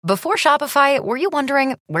Before Shopify, were you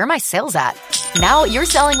wondering, where are my sales at? Now you're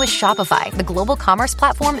selling with Shopify, the global commerce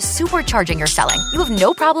platform supercharging your selling. You have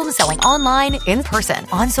no problem selling online, in person,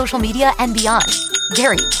 on social media, and beyond.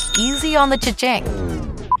 Gary, easy on the cha-ching.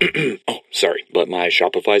 Oh, sorry, but my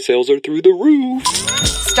Shopify sales are through the roof.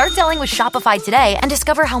 Start selling with Shopify today and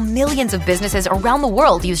discover how millions of businesses around the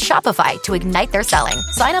world use Shopify to ignite their selling.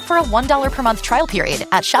 Sign up for a $1 per month trial period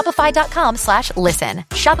at shopify.com/listen.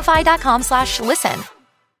 Shopify.com/listen.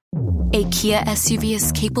 A Kia SUV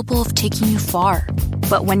is capable of taking you far.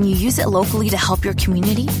 But when you use it locally to help your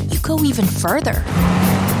community, you go even further.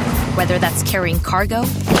 Whether that's carrying cargo,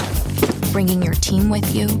 bringing your team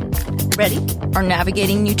with you, ready, or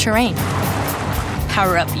navigating new terrain.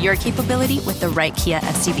 Power up your capability with the right Kia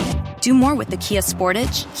SUV. Do more with the Kia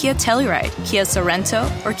Sportage, Kia Telluride, Kia Sorento,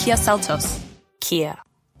 or Kia Seltos. Kia.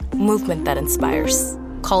 Movement that inspires.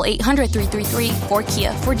 Call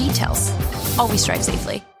 800-333-4KIA for details. Always drive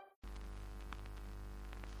safely.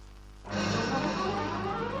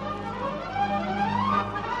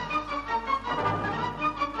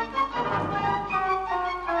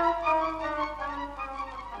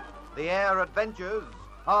 The Air Adventures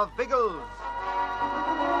of Biggles.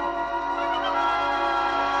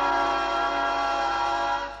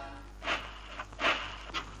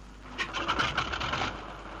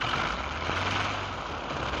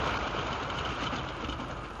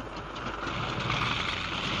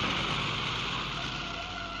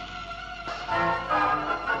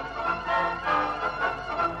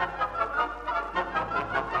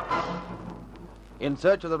 In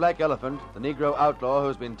search of the black elephant, the Negro outlaw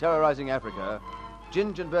who's been terrorizing Africa,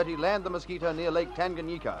 Ginge and Bertie land the mosquito near Lake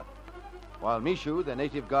Tanganyika, while Mishu, their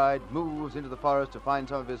native guide, moves into the forest to find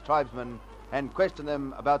some of his tribesmen and question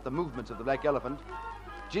them about the movements of the black elephant.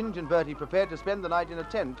 Ginge and Bertie prepare to spend the night in a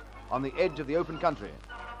tent on the edge of the open country.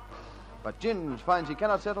 But Ginge finds he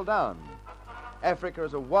cannot settle down. Africa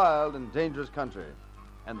is a wild and dangerous country,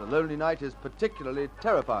 and the lonely night is particularly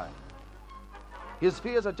terrifying. His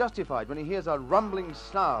fears are justified when he hears a rumbling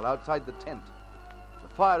snarl outside the tent. The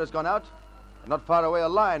fire has gone out, and not far away a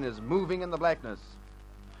lion is moving in the blackness.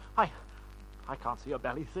 I can't see a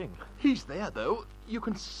bally thing. He's there, though. You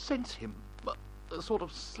can sense him, sort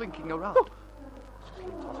of slinking around.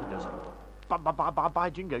 By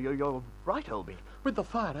Jingo, you're right, Olby. With the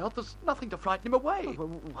fire out, there's nothing to frighten him away.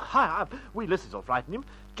 We listeners will frighten him.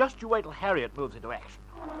 Just you wait till Harriet moves into action.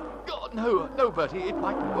 God, no, Bertie, it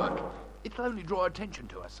mightn't work. It'll only draw attention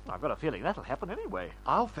to us. I've got a feeling that'll happen anyway.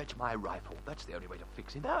 I'll fetch my rifle. That's the only way to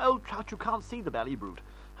fix him. No, old trout, you can't see the bally brute.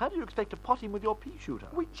 How do you expect to pot him with your pea shooter?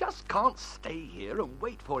 We just can't stay here and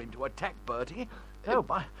wait for him to attack Bertie. Oh,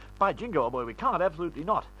 by Jingo, old boy, we can't, absolutely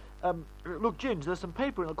not. Look, Ginge, there's some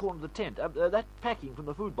paper in the corner of the tent. That packing from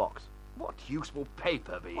the food box. What use will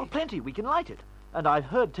paper be? Well, plenty. We can light it. And I've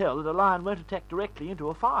heard tell that a lion won't attack directly into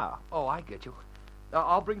a fire. Oh, I get you.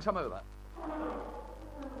 I'll bring some over.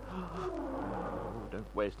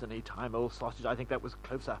 Don't waste any time, old sausage. I think that was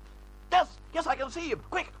closer. Yes, I can see him.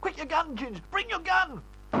 Quick, your gun, Ginge. Bring your gun.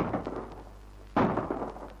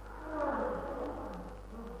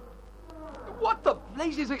 What the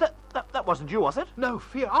blazes? That wasn't you, was it? No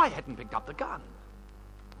fear, I hadn't picked up the gun.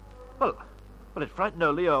 Well, it frightened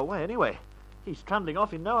old Leo away anyway. He's trundling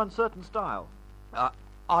off in no uncertain style.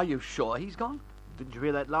 Are you sure he's gone? Didn't you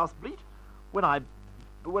hear that last bleat? When I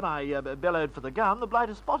bellowed for the gun, the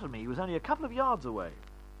blighter spotted me. He was only a couple of yards away.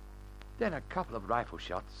 Then a couple of rifle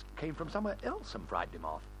shots came from somewhere else and frightened him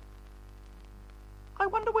off. I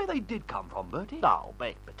wonder where they did come from, Bertie. Oh,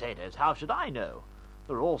 baked potatoes. How should I know?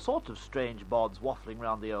 There are all sorts of strange bods waffling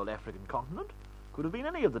round the old African continent. Could have been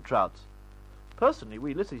any of the trouts. Personally,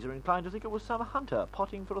 we lissies are inclined to think it was some hunter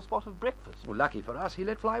potting for a spot of breakfast. Well, lucky for us, he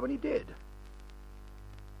let fly when he did.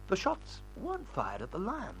 The shots weren't fired at the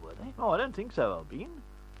lion, were they? Oh, I don't think so, Albine.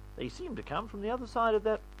 They seem to come from the other side of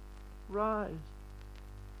that rise.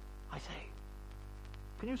 I say,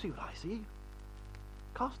 can you see what I see?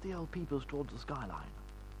 Cast the old peepers towards the skyline.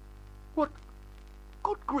 What?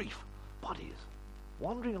 Good grief! Bodies,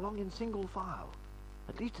 wandering along in single file.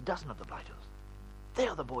 At least a dozen of the blighters.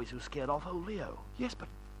 They're the boys who scared off old Leo. Yes, but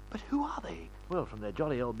who are they? Well, from their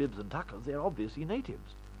jolly old bibs and tuckers, they're obviously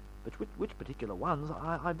natives. But which particular ones,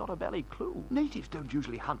 I've not a bally clue. Natives don't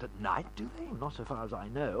usually hunt at night, do they? Well, not so far as I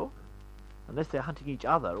know. Unless they're hunting each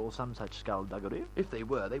other or some such skullduggery. If they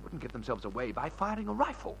were, they wouldn't give themselves away by firing a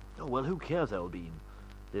rifle. Oh, well, who cares, old bean?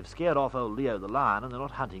 They've scared off old Leo the lion and they're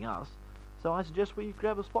not hunting us. So I suggest we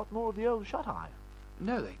grab a spot more of the old shut-eye.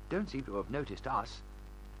 No, they don't seem to have noticed us.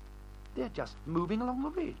 They're just moving along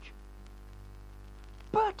the ridge.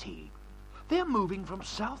 Bertie, they're moving from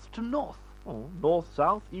south to north. Oh, north,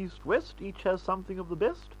 south, east, west, each has something of the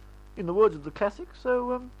best. In the words of the classics,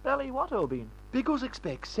 so, Bally what, old bean? Biggles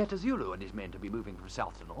expects Seta Zulu and his men to be moving from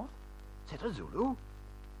south to north. Seta Zulu?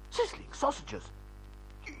 Sizzling sausages!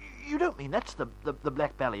 You don't mean that's the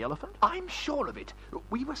black belly elephant? I'm sure of it.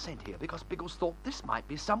 We were sent here because Biggles thought this might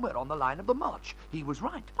be somewhere on the line of the march. He was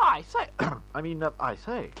right. I say. I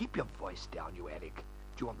say. Keep your voice down, you Eric.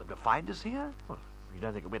 Do you want them to find us here? Well, you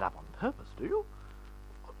don't think it went up on purpose, do you?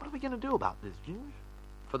 What are we going to do about this, Ginge?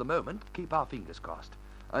 For the moment, keep our fingers crossed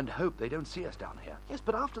and hope they don't see us down here. Yes,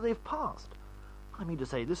 but after they've passed. I mean to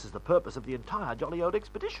say, this is the purpose of the entire jolly old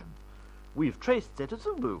expedition. We've traced Seta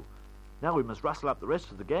Zulu. Now we must rustle up the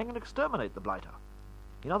rest of the gang and exterminate the blighter.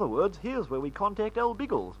 In other words, here's where we contact old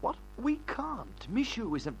Biggles. What? We can't.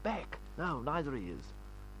 Mishu isn't back. No, neither he is.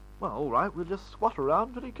 Well, all right, we'll just squat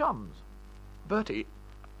around till he comes. Bertie,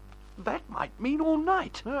 that might mean all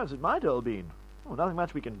night. Yes, it might, old bean. Well, nothing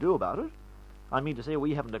much we can do about it. I mean to say,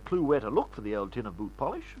 we haven't a clue where to look for the old tin of boot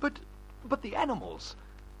polish. But the animals.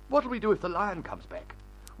 What'll we do if the lion comes back?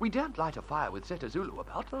 We daren't light a fire with Seta Zulu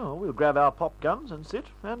about. Oh, we'll grab our pop guns and sit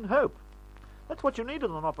and hope. That's what you need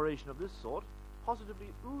in an operation of this sort. Positively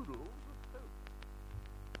oodles of hope.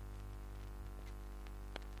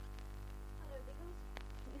 Hello, Biggles.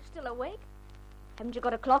 You still awake? Haven't you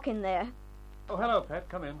got a clock in there? Oh, hello, Pat.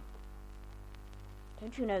 Come in.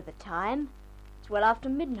 Don't you know the time? It's well after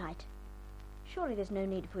midnight. Surely there's no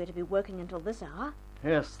need for you to be working until this hour.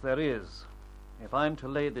 Yes, there is. If I'm to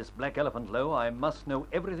lay this black elephant low, I must know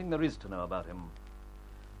everything there is to know about him.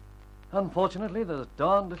 Unfortunately, there's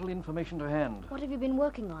darn little information to hand. What have you been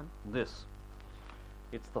working on? This.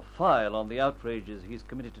 It's the file on the outrages he's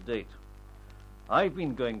committed to date. I've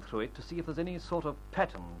been going through it to see if there's any sort of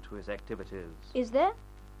pattern to his activities. Is there?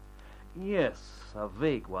 Yes, a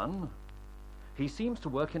vague one. He seems to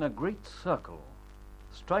work in a great circle,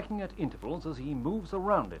 striking at intervals as he moves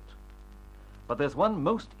around it. But there's one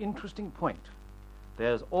most interesting point.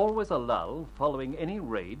 There's always a lull following any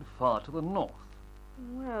raid far to the north.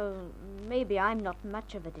 Well, maybe I'm not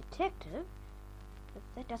much of a detective, but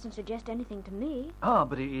that doesn't suggest anything to me. Ah,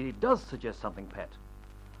 but it does suggest something, Pat.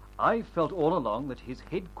 I've felt all along that his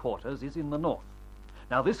headquarters is in the north.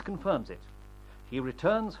 Now, this confirms it. He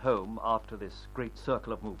returns home after this great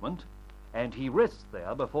circle of movement, and he rests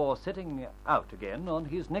there before setting out again on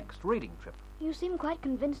his next raiding trip. You seem quite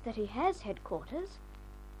convinced that he has headquarters.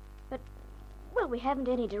 But, well, we haven't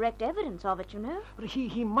any direct evidence of it, you know. But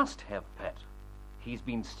he must have, Pat. He's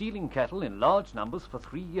been stealing cattle in large numbers for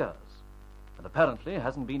 3 years, and apparently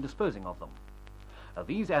hasn't been disposing of them.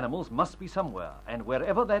 These animals must be somewhere, and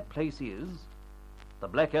wherever that place is, the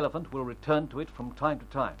black elephant will return to it from time to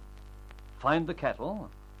time, find the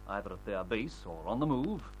cattle, either at their base or on the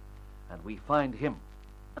move, and we find him.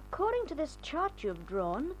 According to this chart you've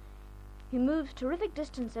drawn, he moves terrific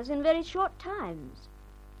distances in very short times.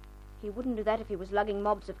 He wouldn't do that if he was lugging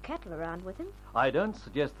mobs of cattle around with him. I don't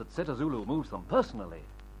suggest that Seta Zulu moves them personally,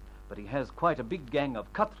 but he has quite a big gang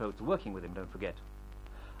of cutthroats working with him, don't forget.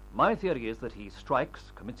 My theory is that he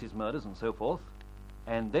strikes, commits his murders and so forth,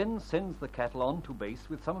 and then sends the cattle on to base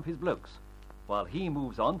with some of his blokes, while he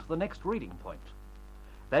moves on to the next raiding point.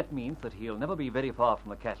 That means that he'll never be very far from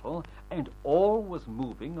the cattle, and always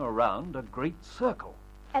moving around a great circle.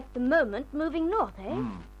 At the moment, moving north, eh?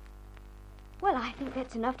 Well, I think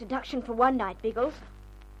that's enough deduction for one night, Biggles.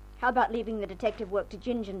 How about leaving the detective work to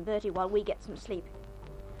Ginge and Bertie while we get some sleep?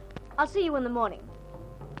 I'll see you in the morning.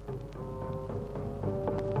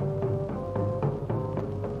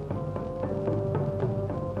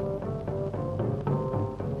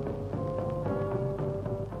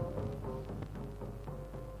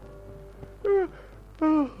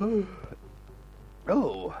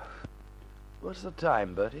 Oh, what's the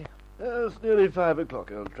time, Bertie? It's nearly 5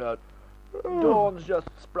 o'clock, old trout. Dawn's just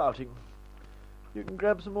sprouting. You can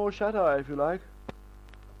grab some more shut-eye if you like.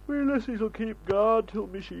 We lassies will keep guard till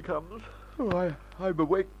Mishy comes. Oh, I'm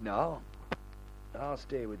awake now. I'll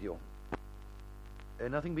stay with you.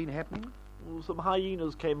 Nothing been happening? Well, some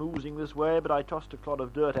hyenas came oozing this way, but I tossed a clod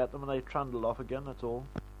of dirt at them and they trundled off again, that's all.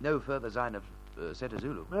 No further sign of Seta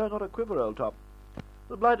Zulu? No, not a quiver, old top.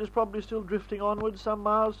 The blight is probably still drifting onwards some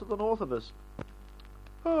miles to the north of us.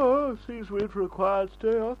 Oh, seems we're in for a quiet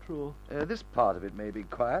stay after all. This part of it may be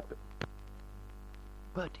quiet,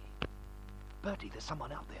 but... Bertie, there's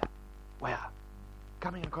someone out there. Where?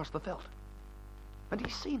 Coming across the veldt. And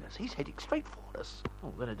he's seen us. He's heading straight for us.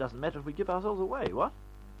 Oh, then it doesn't matter if we give ourselves away, what?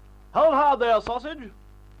 Hold hard there, sausage!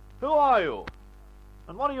 Who are you?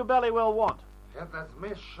 And what do you belly well want? It is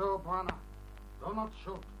Mishu, Bwana. Do not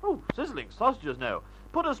shoot. Oh, sizzling sausages now.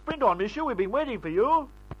 Put a sprint on, Mishu. We've been waiting for you.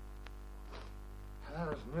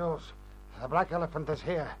 There is news. The black elephant is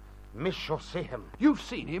here. Mishu see him. You've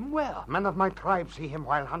seen him? Where? Men of my tribe see him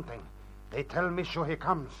while hunting. They tell Mishu he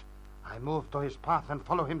comes. I move to his path and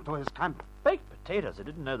follow him to his camp. Baked potatoes, I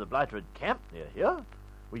didn't know the blighter had camped near here.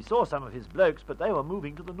 We saw some of his blokes, but they were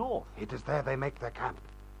moving to the north. It is there they make their camp.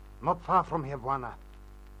 Not far from here, Bwana.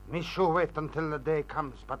 Mishu wait until the day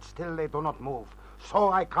comes, but still they do not move.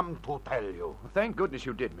 So I come to tell you. Thank goodness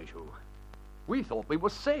you did, Mishu. We thought we were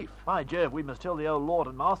safe. By Jove, we must tell the old lord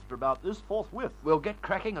and master about this forthwith. We'll get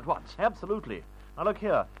cracking at once. Absolutely. Now look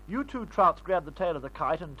here. You two trouts grab the tail of the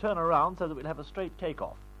kite and turn around so that we'll have a straight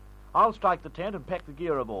takeoff. I'll strike the tent and pack the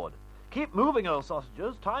gear aboard. Keep moving, old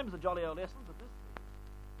sausages. Time's the jolly old essence of this.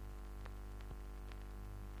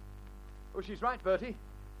 Oh, she's right, Bertie.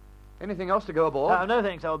 Anything else to go aboard? No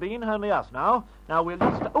thanks, Albine. Only us now. Now we'll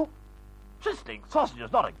need to... Oh! Twisting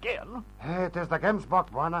sausages, not again. It is the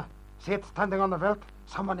Gemsbok, Bwana. See it standing on the veldt?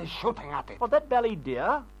 Someone is shooting at it. What, that bally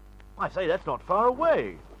deer? I say, that's not far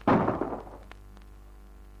away.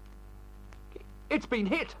 It's been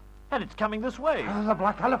hit. And it's coming this way. The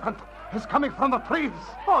black elephant is coming from the trees.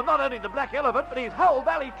 Oh, not only the black elephant, but his whole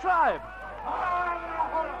valley tribe.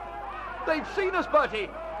 They've seen us, Bertie.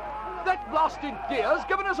 That blasted deer's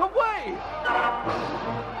given us away.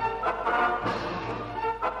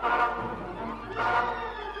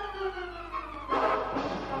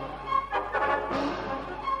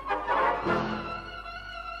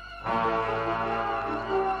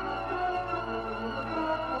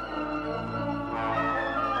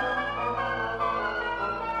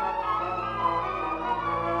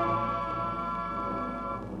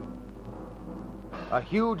 A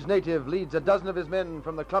huge native leads a dozen of his men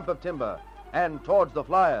from the clump of timber and towards the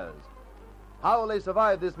flyers. How will they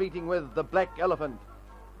survive this meeting with the Black Elephant?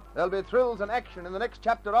 There'll be thrills and action in the next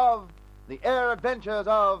chapter of The Air Adventures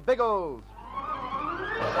of Biggles.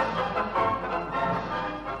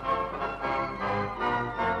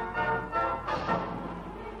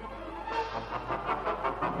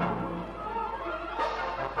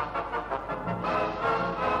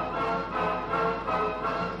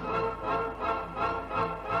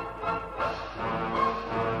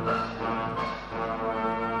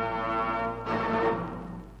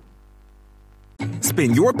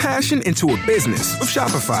 Spin your passion into a business with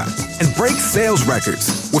Shopify and break sales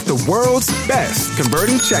records with the world's best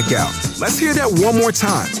converting checkout. Let's hear that one more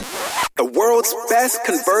time. The world's best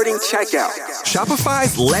converting checkout.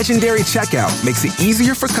 Shopify's legendary checkout makes it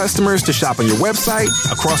easier for customers to shop on your website,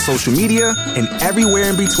 across social media, and everywhere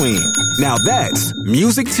in between. Now that's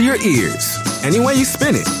music to your ears. Any way you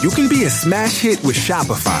spin it, you can be a smash hit with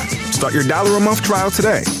Shopify. Start your $1 a month trial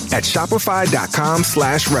today at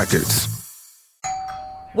shopify.com/records.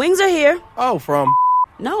 Wings are here. Oh, from?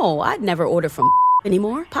 No, I'd never order from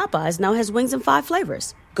anymore. Popeyes now has wings in 5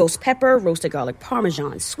 flavors. Ghost pepper, roasted garlic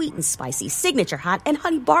parmesan, sweet and spicy, signature hot, and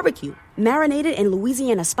honey barbecue. Marinated in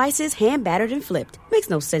Louisiana spices, hand battered and flipped. Makes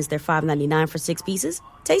no sense they're $5.99 for 6 pieces.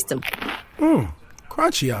 Taste them.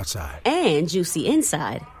 Crunchy outside. And juicy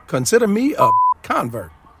inside. Consider me a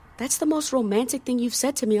convert. That's the most romantic thing you've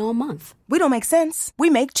said to me all month. We don't make sense. We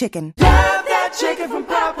make chicken. Love that chicken from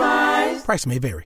Popeyes. Price may vary.